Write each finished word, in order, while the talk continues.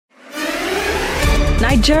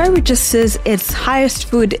Nigeria registers its highest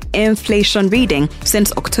food inflation reading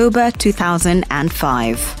since October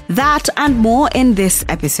 2005. That and more in this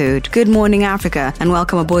episode. Good morning, Africa, and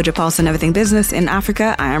welcome aboard your pulse on everything business in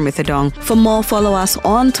Africa. I am Ritha Dong. For more, follow us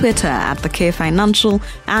on Twitter at The K Financial,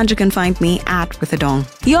 and you can find me at Ritha Dong.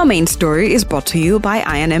 Your main story is brought to you by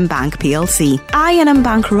I&M Bank PLC. I&M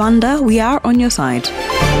Bank Rwanda, we are on your side.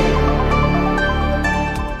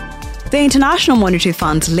 The International Monetary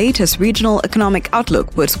Fund's latest regional economic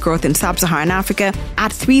outlook puts growth in sub-Saharan Africa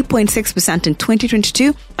at 3.6% in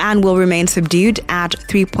 2022 and will remain subdued at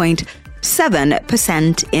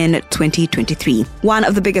 3.7% in 2023. One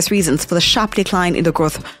of the biggest reasons for the sharp decline in the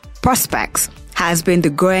growth prospects has been the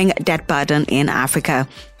growing debt burden in Africa.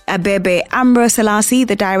 Abebe Amro Selassie,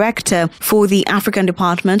 the director for the African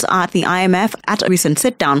department at the IMF, at a recent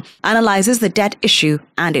sit-down, analyzes the debt issue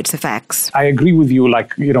and its effects. I agree with you,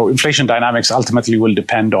 inflation dynamics ultimately will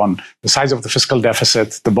depend on the size of the fiscal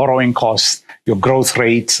deficit, the borrowing cost, your growth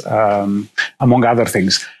rate, among other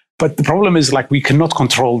things. But the problem is, we cannot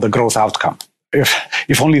control the growth outcome.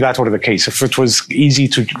 If only that were the case. If it was easy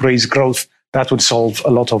to raise growth, that would solve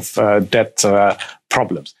a lot of debt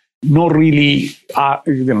problems. Nor really,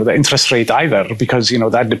 the interest rate either, because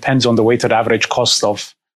that depends on the weighted average cost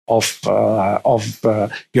of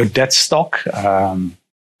your debt stock.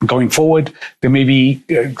 Going forward, there may be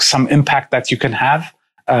some impact that you can have,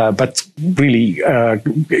 but really,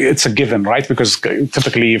 it's a given, right? Because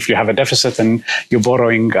typically, if you have a deficit and you're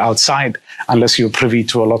borrowing outside, unless you're privy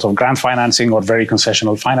to a lot of grant financing or very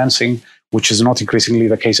concessional financing, which is not increasingly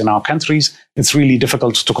the case in our countries, it's really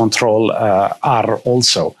difficult to control R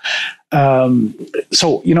also.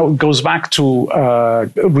 So, it goes back to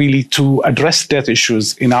really to address debt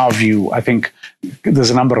issues. In our view, I think there's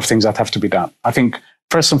a number of things that have to be done. I think,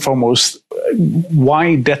 first and foremost,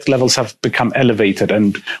 why debt levels have become elevated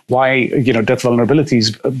and why, debt vulnerability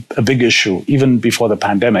is a big issue, even before the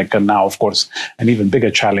pandemic, and now, of course, an even bigger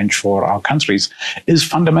challenge for our countries, is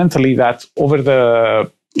fundamentally that over the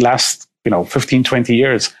last 15, 20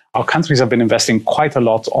 years, our countries have been investing quite a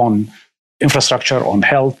lot on infrastructure, on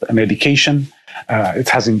health and education. It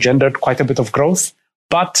has engendered quite a bit of growth,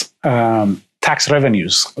 but tax revenue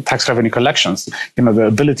collections, the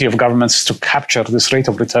ability of governments to capture this rate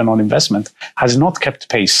of return on investment has not kept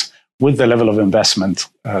pace with the level of investment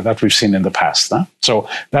that we've seen in the past. So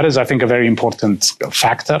that is, I think, a very important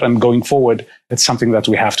factor. And going forward, it's something that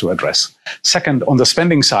we have to address. Second, on the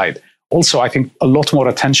spending side, also, I think a lot more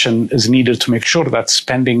attention is needed to make sure that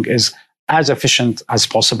spending is as efficient as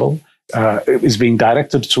possible, is being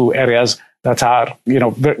directed to areas that are,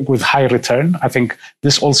 with high return. I think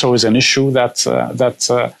this also is an issue that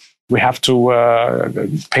we have to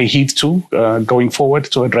pay heed to going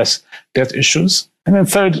forward to address debt issues. And then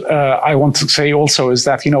third, I want to say also is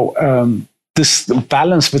that, this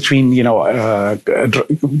balance between,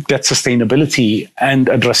 debt sustainability and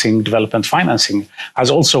addressing development financing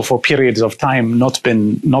has also, for periods of time, not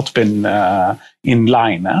been in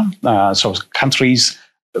line. So countries,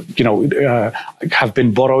 have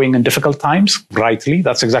been borrowing in difficult times. Rightly,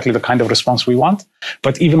 that's exactly the kind of response we want.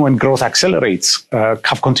 But even when growth accelerates,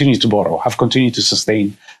 have continued to borrow, have continued to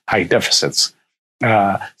sustain high deficits.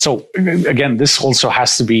 So again, this also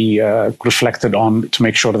has to be reflected on to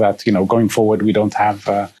make sure that, going forward, we don't have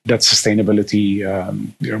debt sustainability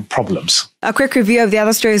problems. A quick review of the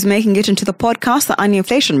other stories making it into the podcast. The annual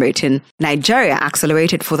inflation rate in Nigeria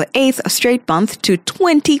accelerated for the 8th straight month to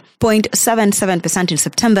 20.77% in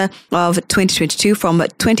September of 2022 from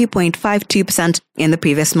 20.52% in the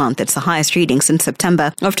previous month. It's the highest reading since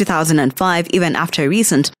September of 2005, even after a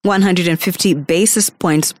recent 150 basis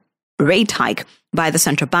points rate hike by the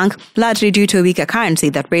central bank, largely due to a weaker currency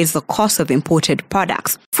that raised the cost of imported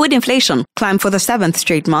products. Food inflation climbed for the 7th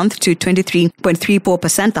straight month to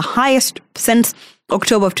 23.34%, the highest since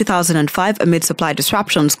October of 2005, amid supply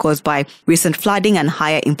disruptions caused by recent flooding and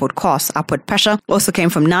higher import costs. Upward pressure also came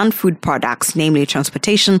from non-food products, namely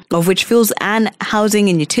transportation, of which fuels and housing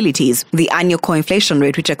and utilities. The annual core inflation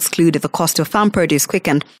rate, which excluded the cost of farm produce,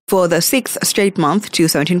 quickened for the 6th straight month to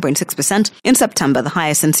 17.6% in September, the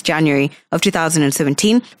highest since January of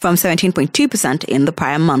 2017, from 17.2% in the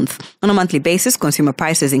prior month. On a monthly basis, consumer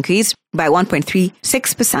prices increased by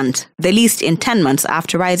 1.36%, the least in 10 months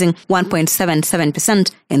after rising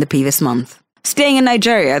 1.77% in the previous month. Staying in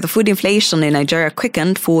Nigeria, the food inflation in Nigeria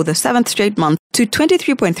quickened for the 7th straight month to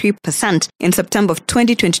 23.3% in September of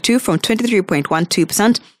 2022 from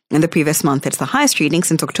 23.12% in the previous month. It's the highest reading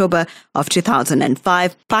since October of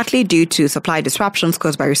 2005, partly due to supply disruptions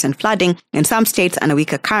caused by recent flooding in some states, and a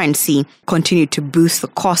weaker currency continued to boost the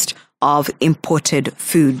cost of imported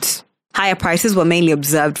foods. Higher prices were mainly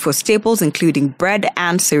observed for staples including bread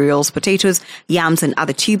and cereals, potatoes, yams and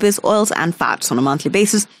other tubers, oils and fats on a monthly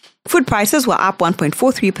basis. Food prices were up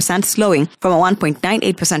 1.43%, slowing from a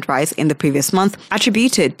 1.98% rise in the previous month,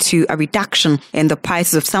 attributed to a reduction in the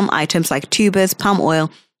prices of some items like tubers, palm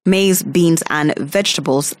oil, maize, beans and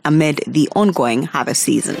vegetables amid the ongoing harvest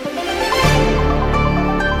season.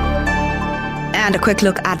 And a quick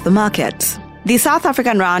look at the markets. The South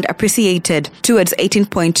African rand appreciated towards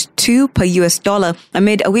 18.2 per US dollar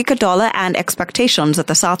amid a weaker dollar and expectations that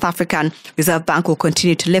the South African Reserve Bank will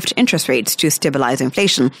continue to lift interest rates to stabilize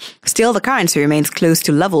inflation. Still, the currency remains close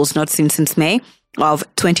to levels not seen since May of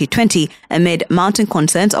 2020 amid mounting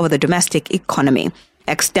concerns over the domestic economy.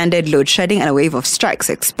 Extended load shedding and a wave of strikes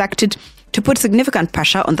expected to put significant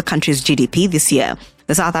pressure on the country's GDP this year.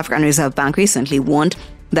 The South African Reserve Bank recently warned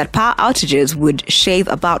that power outages would shave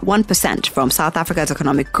about 1% from South Africa's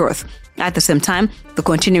economic growth. At the same time, the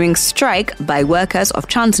continuing strike by workers of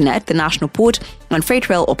Transnet, the national port and freight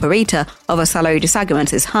rail operator, over salary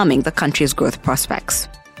disagreements is harming the country's growth prospects.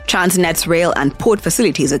 Transnet's rail and port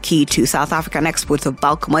facilities are key to South African exports of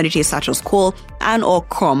bulk commodities such as coal, iron ore,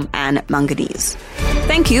 chrome and manganese.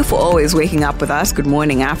 Thank you for always waking up with us. Good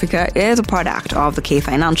Morning Africa is a product of the K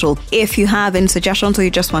Financial. If you have any suggestions or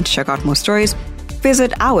you just want to check out more stories,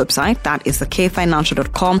 visit our website, that is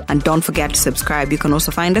thekfinancial.com, and don't forget to subscribe. You can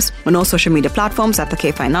also find us on all social media platforms at The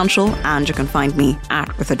K Financial, and you can find me at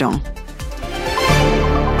Ruth Adong.